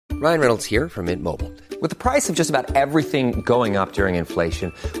Ryan Reynolds here from Mint Mobile. With the price of just about everything going up during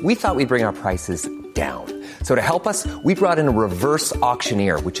inflation, we thought we'd bring our prices down. So to help us, we brought in a reverse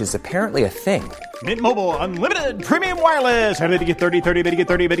auctioneer, which is apparently a thing. Mint Mobile Unlimited Premium Wireless. How to get 30, 30, bit to get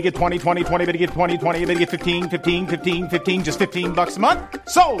 30, bit to get 20, 20, 20, bit to get 20, 20, bit to get 15, 15, 15, 15, just $15 a month?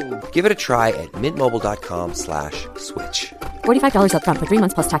 Sold! Give it a try at mintmobile.com/switch. $45 up front for 3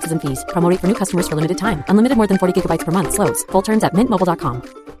 months plus taxes and fees. Promo rate for new customers for limited time. Unlimited more than 40 gigabytes per month. Slows full terms at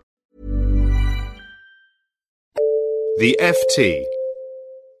mintmobile.com. The FT.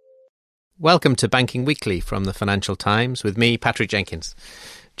 Welcome to Banking Weekly from the Financial Times with me, Patrick Jenkins.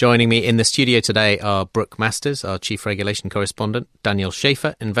 Joining me in the studio today are Brooke Masters, our Chief Regulation Correspondent, Daniel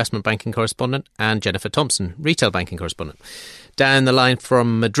Schaefer, Investment Banking Correspondent, and Jennifer Thompson, Retail Banking Correspondent. Down the line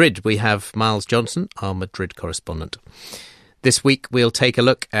from Madrid, we have Miles Johnson, our Madrid Correspondent. This week, we'll take a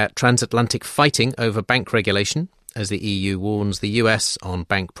look at transatlantic fighting over bank regulation as the EU warns the US on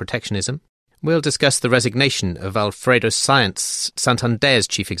bank protectionism. We'll discuss the resignation of Alfredo Sáenz, Santander's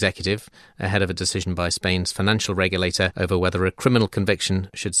chief executive, ahead of a decision by Spain's financial regulator over whether a criminal conviction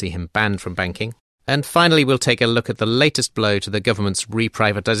should see him banned from banking. And finally, we'll take a look at the latest blow to the government's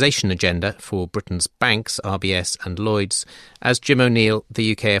reprivatisation agenda for Britain's banks, RBS and Lloyds, as Jim O'Neill,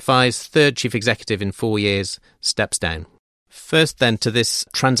 the UKFI's third chief executive in 4 years, steps down. First then to this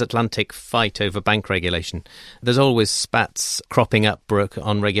transatlantic fight over bank regulation. There's always spats cropping up, Brooke,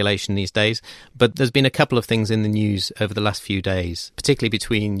 on regulation these days, but there's been a couple of things in the news over the last few days, particularly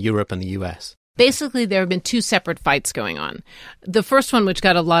between Europe and the US. Basically, there have been two separate fights going on. The first one, which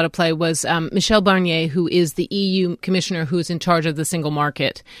got a lot of play, was Michel Barnier, who is the EU commissioner who is in charge of the single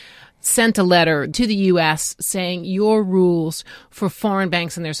market, sent a letter to the U.S. saying your rules for foreign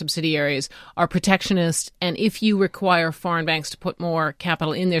banks and their subsidiaries are protectionist, and if you require foreign banks to put more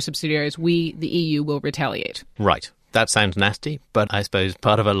capital in their subsidiaries, we, the EU, will retaliate. Right. That sounds nasty, but I suppose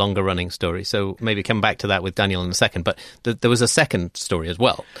part of a longer-running story. So maybe come back to that with Daniel in a second. But there was a second story as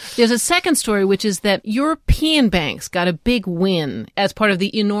well. There's a second story, which is that European banks got a big win as part of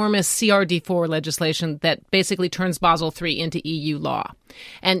the enormous CRD4 legislation that basically turns Basel III into EU law.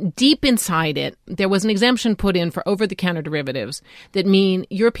 And deep inside it, there was an exemption put in for over-the-counter derivatives that mean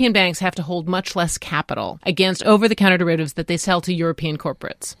European banks have to hold much less capital against over-the-counter derivatives that they sell to European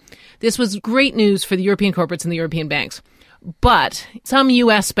corporates. This was great news for the European corporates and the European banks. But some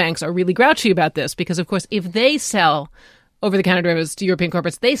U.S. banks are really grouchy about this because, of course, if they sell over-the-counter derivatives to European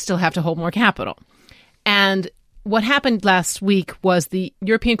corporates, they still have to hold more capital. And what happened last week was the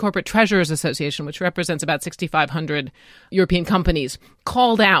European Corporate Treasurers Association, which represents about 6,500 European companies,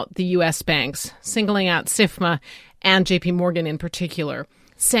 called out the U.S. banks, singling out SIFMA and JP Morgan in particular,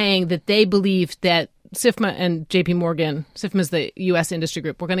 saying that they believed that SIFMA and JP Morgan, SIFMA is the U.S. industry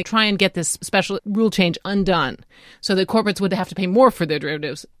group, we're going to try and get this special rule change undone so that corporates would have to pay more for their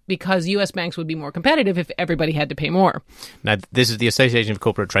derivatives because U.S. banks would be more competitive if everybody had to pay more. Now, this is the Association of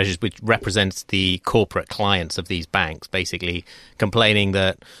Corporate Treasurers, which represents the corporate clients of these banks, basically complaining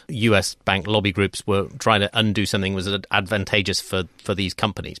that U.S. bank lobby groups were trying to undo something that was advantageous for these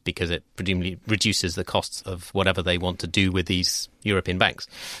companies because it presumably reduces the costs of whatever they want to do with these European banks.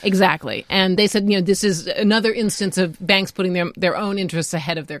 Exactly. And they said, this is another instance of banks putting their own interests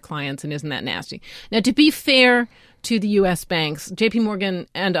ahead of their clients, and isn't that nasty? Now, to be fair to the U.S. banks, JP Morgan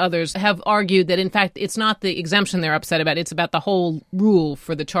and others have argued that, in fact, it's not the exemption they're upset about. It's about the whole rule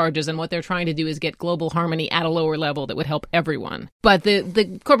for the charges. And what they're trying to do is get global harmony at a lower level that would help everyone. But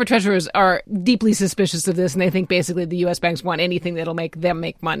the corporate treasurers are deeply suspicious of this, and they think basically the U.S. banks want anything that'll make them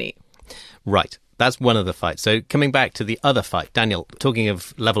make money. Right. That's one of the fights. So coming back to the other fight, Daniel, talking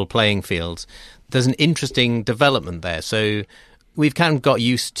of level playing fields, there's an interesting development there. So we've kind of got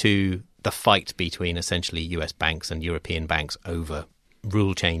used to the fight between essentially US banks and European banks over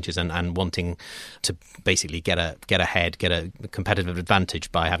rule changes and wanting to basically get ahead, get a competitive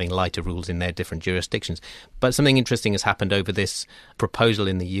advantage by having lighter rules in their different jurisdictions. But something interesting has happened over this proposal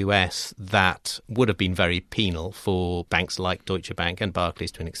in the US that would have been very penal for banks like Deutsche Bank and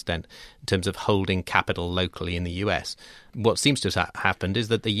Barclays to an extent in terms of holding capital locally in the US. What seems to have happened is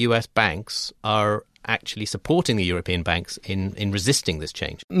that the US banks are actually supporting the European banks in resisting this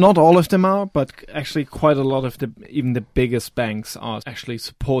change. Not all of them are, but actually quite a lot of even the biggest banks are actually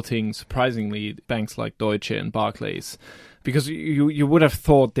supporting, surprisingly, banks like Deutsche and Barclays. Because you would have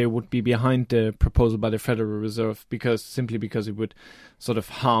thought they would be behind the proposal by the Federal Reserve because it would sort of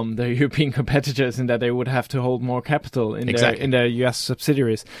harm their European competitors in that they would have to hold more capital in their US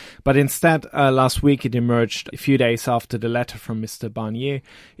subsidiaries. But instead, last week it emerged, a few days after the letter from Mr. Barnier,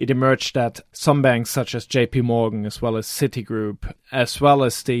 it emerged that some banks such as JP Morgan, as well as Citigroup, as well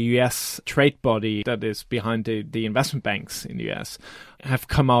as the US trade body that is behind the investment banks in the US, have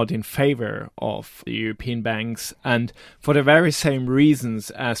come out in favor of the European banks, and for the very same reasons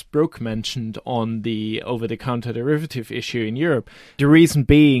as Brooke mentioned on the over-the-counter derivative issue in Europe. The reason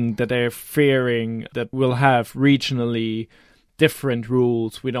being that they're fearing that we'll have regionally different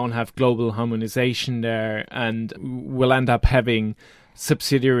rules, we don't have global harmonization there, and we'll end up having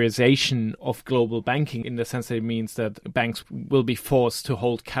subsidiarization of global banking, in the sense that it means that banks will be forced to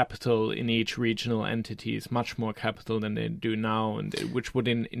hold capital in each regional entities, much more capital than they do now, and which would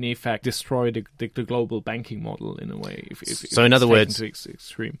in effect destroy the global banking model in a way. So in other words, to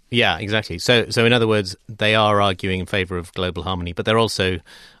extreme. Yeah, exactly. So in other words, they are arguing in favour of global harmony, but they're also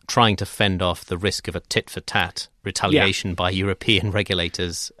trying to fend off the risk of a tit-for-tat retaliation by European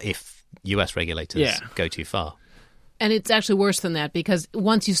regulators if US regulators go too far. And it's actually worse than that, because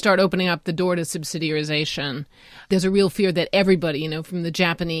once you start opening up the door to subsidiarization, there's a real fear that everybody, from the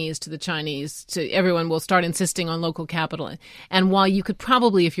Japanese to the Chinese to everyone, will start insisting on local capital. And while you could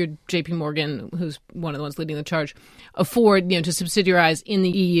probably, if you're JP Morgan, who's one of the ones leading the charge, afford, to subsidiarize in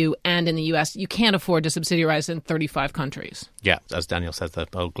the EU and in the US, you can't afford to subsidiarize in 35 countries. Yeah, as Daniel says, the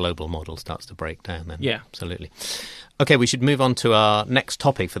whole global model starts to break down then. Yeah. Absolutely. Okay, we should move on to our next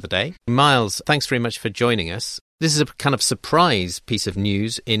topic for the day. Miles, thanks very much for joining us. This is a kind of surprise piece of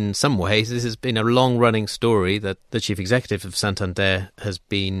news in some ways. This has been a long-running story that the chief executive of Santander has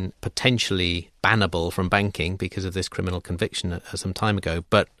been potentially bannable from banking because of this criminal conviction some time ago.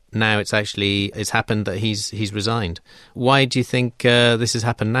 But now it's happened that he's resigned. Why do you think this has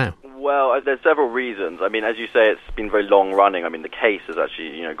happened now? Well, there's several reasons. I mean, as you say, it's been very long-running. I mean, the case has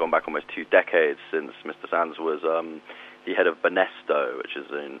actually, gone back almost 2 decades since Mr. Sands was the head of Banesto, which is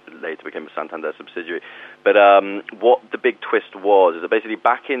later became a Santander subsidiary. But what the big twist was is that basically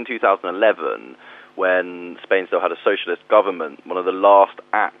back in 2011, when Spain still had a socialist government, one of the last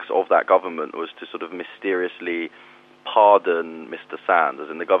acts of that government was to sort of mysteriously pardon Mr. Sands, as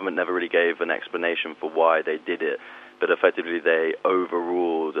in the government never really gave an explanation for why they did it, but effectively they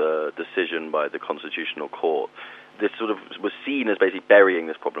overruled a decision by the Constitutional Court. This sort of was seen as basically burying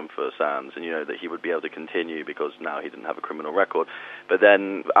this problem for Sands, and that he would be able to continue because now he didn't have a criminal record. But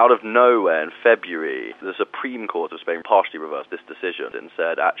then, out of nowhere, in February, the Supreme Court of Spain partially reversed this decision and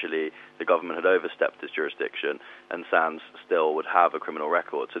said actually the government had overstepped its jurisdiction and Sands still would have a criminal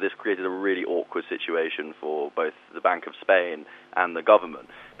record. So this created a really awkward situation for both the Bank of Spain and the government,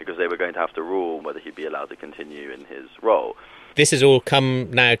 because they were going to have to rule whether he'd be allowed to continue in his role. This has all come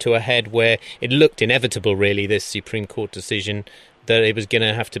now to a head where it looked inevitable, really, this Supreme Court decision, that it was going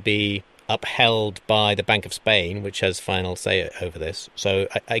to have to be upheld by the Bank of Spain, which has final say over this. So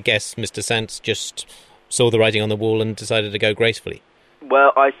I guess Mr. Sands just saw the writing on the wall and decided to go gracefully.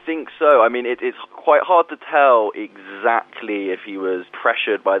 Well, I think so. I mean, it's quite hard to tell exactly if he was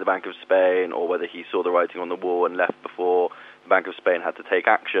pressured by the Bank of Spain or whether he saw the writing on the wall and left before the Bank of Spain had to take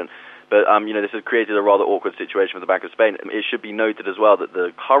action. But, this has created a rather awkward situation for the Bank of Spain. It should be noted as well that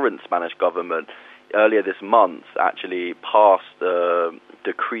the current Spanish government earlier this month actually passed a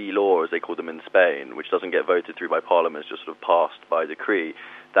decree law, as they call them in Spain, which doesn't get voted through by Parliament, it's just sort of passed by decree,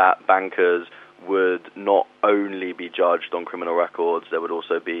 that bankers would not only be judged on criminal records, there would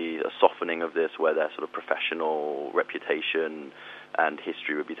also be a softening of this where their sort of professional reputation and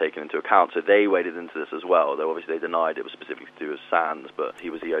history would be taken into account. So they waded into this as well, though obviously they denied it was specifically to do with Sands, but he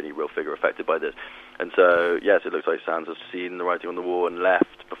was the only real figure affected by this. And so, yes, it looks like Sands has seen the writing on the wall and left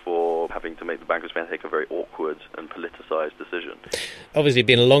before having to make the Bank of Spain take a very awkward and politicised decision. Obviously, it's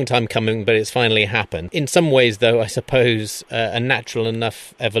been a long time coming, but it's finally happened. In some ways, though, I suppose a natural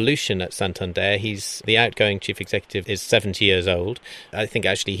enough evolution at Santander. The outgoing chief executive is 70 years old. I think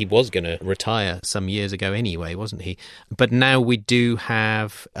actually he was going to retire some years ago anyway, wasn't he? But now we do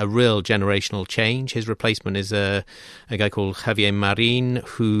have a real generational change. His replacement is a guy called Javier Marín,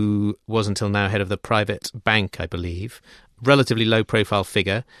 who was until now head of the private bank, I believe. Relatively low-profile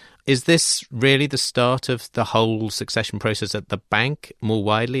figure. Is this really the start of the whole succession process at the bank more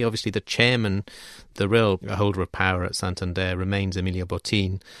widely? Obviously, the chairman, the real holder of power at Santander, remains Emilio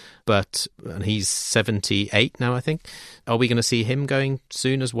Botín, but he's 78 now, I think. Are we going to see him going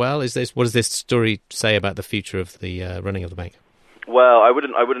soon as well? What does this story say about the future of the running of the bank? Well, I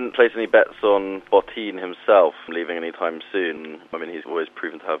wouldn't place any bets on Botín himself leaving anytime soon. I mean, he's always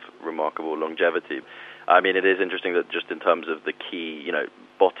proven to have remarkable longevity. I mean, it is interesting that just in terms of the key,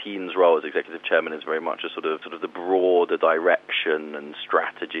 Botín's role as executive chairman is very much a sort of the broader direction and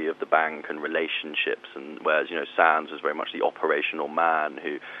strategy of the bank and relationships, and whereas, Sands was very much the operational man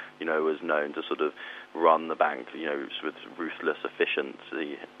who, was known to sort of run the bank, with ruthless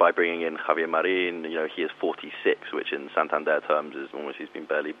efficiency. By bringing in Javier Marín, he is 46, which in Santander terms is almost he's been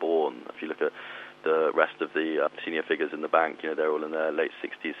barely born. If you look at the rest of the senior figures in the bank. They're all in their late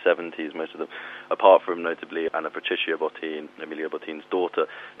 60s, 70s, most of them, apart from notably Anna Patricia Bottin, Emilio Bottin's daughter.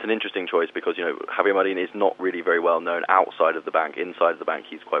 It's an interesting choice because, Javier Marin is not really very well known outside of the bank. Inside of the bank,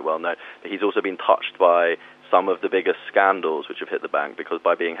 he's quite well known. But he's also been touched by some of the biggest scandals which have hit the bank, because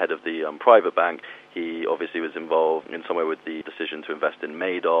by being head of the private bank, he obviously was involved in some way with the decision to invest in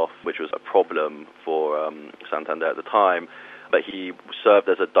Madoff, which was a problem for Santander at the time. But he served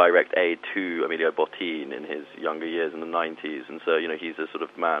as a direct aide to Emilio Bottin in his younger years in the 90s. And so, he's a sort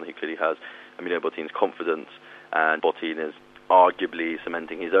of man who clearly has Emilio Bottin's confidence, and Bottin is arguably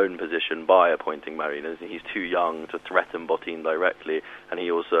cementing his own position by appointing Marin. He's too young to threaten Bottin directly, and he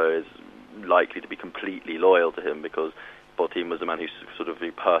also is likely to be completely loyal to him because Bottin was the man who sort of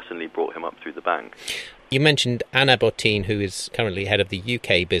personally brought him up through the bank. You mentioned Anna Bottin, who is currently head of the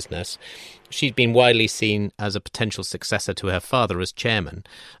UK business. She's been widely seen as a potential successor to her father as chairman.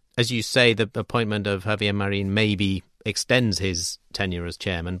 As you say, the appointment of Javier Marin maybe extends his tenure as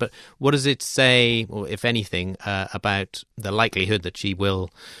chairman, but what does it say, or if anything, about the likelihood that she will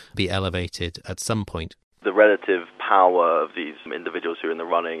be elevated at some point? The relative power of these individuals who are in the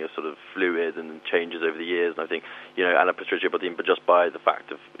running is sort of fluid and changes over the years. And I think, Anna Patricia Bottin, but just by the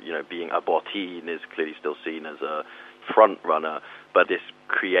fact of, being a Bottin, is clearly still seen as a front runner. But this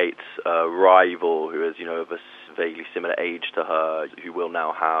creates a rival who is, of a vaguely similar age to her, who will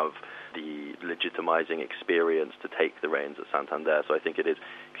now have the legitimizing experience to take the reins at Santander. So I think it is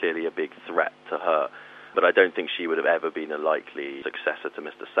clearly a big threat to her. But I don't think she would have ever been a likely successor to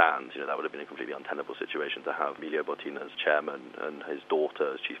Mr. Sands. That would have been a completely untenable situation to have Emilio Bottin as chairman and his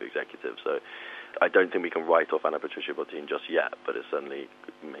daughter as chief executive. So I don't think we can write off Anna Patricia Bottin just yet, but it certainly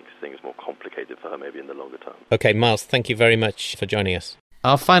makes things more complicated for her maybe in the longer term. OK, Miles, thank you very much for joining us.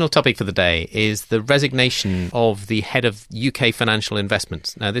 Our final topic for the day is the resignation of the head of UK Financial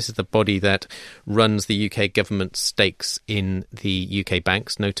Investments. Now, this is the body that runs the UK government's stakes in the UK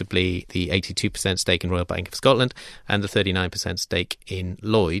banks, notably the 82% stake in Royal Bank of Scotland and the 39% stake in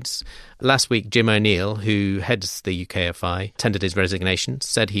Lloyds. Last week, Jim O'Neill, who heads the UKFI, tendered his resignation,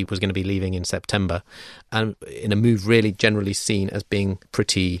 said he was going to be leaving in September, and in a move really generally seen as being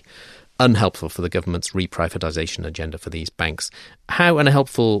pretty unhelpful for the government's reprivatisation agenda for these banks. How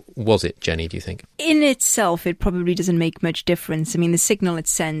unhelpful was it, Jenny, do you think? In itself, it probably doesn't make much difference. I mean, the signal it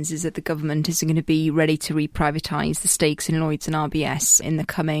sends is that the government isn't going to be ready to reprivatise the stakes in Lloyds and RBS in the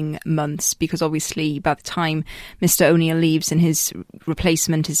coming months, because obviously by the time Mr O'Neill leaves and his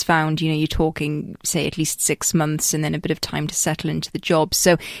replacement is found, you're talking, say, at least 6 months and then a bit of time to settle into the job.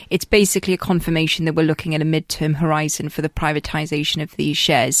 So it's basically a confirmation that we're looking at a mid-term horizon for the privatisation of these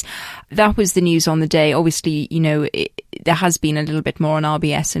shares. That was the news on the day. Obviously, there has been a little bit more on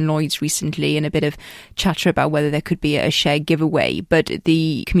RBS and Lloyds recently and a bit of chatter about whether there could be a share giveaway. But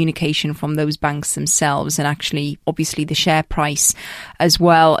the communication from those banks themselves, and actually, obviously, the share price as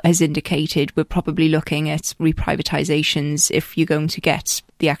well, has indicated we're probably looking at reprivatisations if you're going to get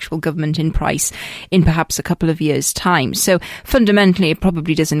the actual government in price in perhaps a couple of years' time. So fundamentally, it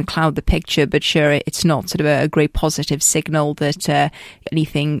probably doesn't cloud the picture, but sure, it's not sort of a great positive signal that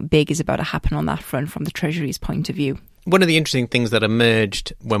anything big is about to happen on that front from the Treasury's point of view. One of the interesting things that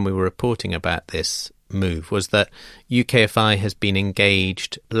emerged when we were reporting about this move was that UKFI has been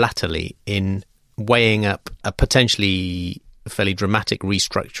engaged latterly in weighing up a potentially fairly dramatic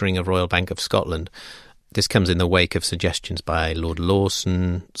restructuring of Royal Bank of Scotland. This comes in the wake of suggestions by Lord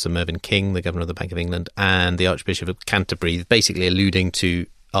Lawson, Sir Mervyn King, the Governor of the Bank of England, and the Archbishop of Canterbury, basically alluding to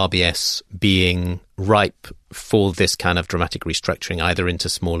RBS being ripe for this kind of dramatic restructuring, either into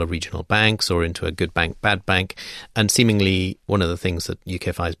smaller regional banks or into a good bank, bad bank. And seemingly one of the things that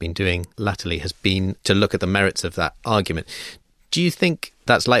UKFI has been doing latterly has been to look at the merits of that argument. Do you think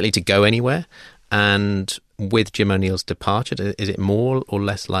that's likely to go anywhere? And with Jim O'Neill's departure, is it more or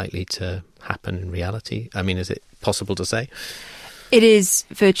less likely to happen in reality? I mean, is it possible to say? It is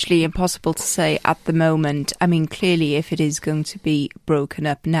virtually impossible to say at the moment. I mean, clearly, if it is going to be broken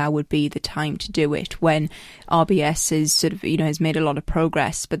up, now would be the time to do it, when RBS is sort of, has made a lot of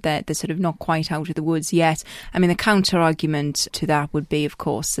progress, but they're sort of not quite out of the woods yet. I mean, the counter argument to that would be, of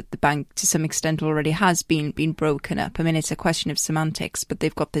course, that the bank to some extent already has been broken up. I mean, it's a question of semantics, but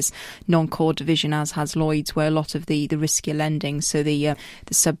they've got this non-core division, as has Lloyds, where a lot of the riskier lending, so the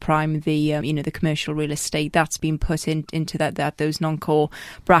subprime, the commercial real estate, that's been put into those non-core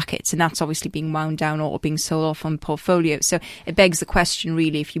brackets, and that's obviously being wound down or being sold off on portfolio. So it begs the question,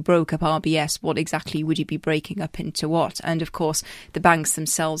 really, if you broke up RBS, what exactly would you be breaking up into what? And of course, the banks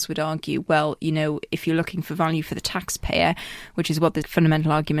themselves would argue, well, if you're looking for value for the taxpayer, which is what the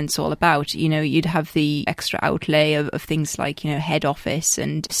fundamental argument's all about, you'd have the extra outlay of things like, head office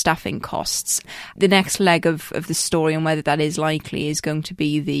and staffing costs. The next leg of the story on whether that is likely is going to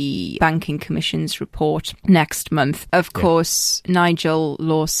be the Banking Commission's report next month. Of course, Nigel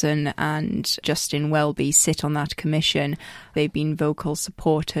Lawson and Justin Welby sit on that commission. They've been vocal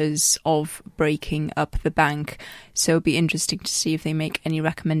supporters of breaking up the bank. So it'll be interesting to see if they make any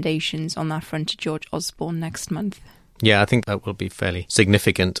recommendations on that front to George Osborne next month. Yeah, I think that will be fairly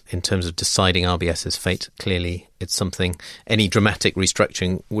significant in terms of deciding RBS's fate. Clearly, it's something, any dramatic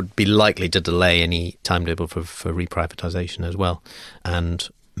restructuring would be likely to delay any timetable for reprivatisation as well. And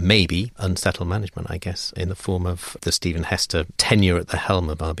maybe unsettle management, I guess, in the form of the Stephen Hester tenure at the helm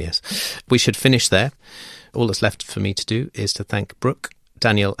of RBS. We should finish there. All that's left for me to do is to thank Brooke,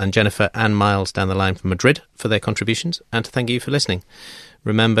 Daniel and Jennifer and Miles down the line from Madrid for their contributions, and to thank you for listening.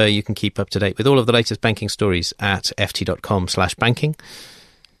 Remember, you can keep up to date with all of the latest banking stories at ft.com/banking.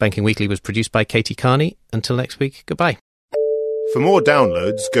 Banking Weekly was produced by Katie Carney. Until next week, goodbye. For more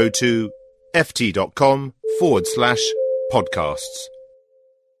downloads, go to ft.com/podcasts.